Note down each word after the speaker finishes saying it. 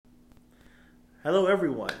Hello,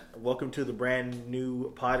 everyone. Welcome to the brand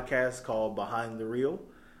new podcast called Behind the Reel.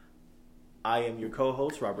 I am your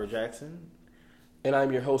co-host, Robert Jackson. And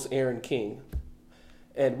I'm your host, Aaron King.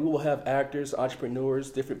 And we will have actors, entrepreneurs,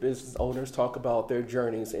 different business owners talk about their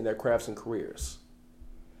journeys in their crafts and careers.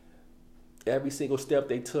 Every single step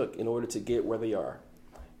they took in order to get where they are.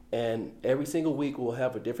 And every single week we'll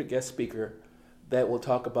have a different guest speaker that will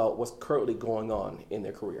talk about what's currently going on in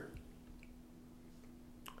their career.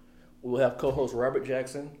 We will have co-host Robert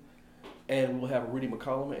Jackson, and we'll have Rudy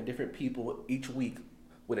McCollum and different people each week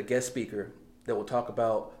with a guest speaker that will talk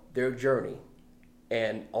about their journey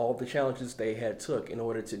and all the challenges they had took in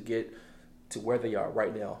order to get to where they are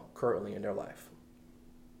right now, currently in their life.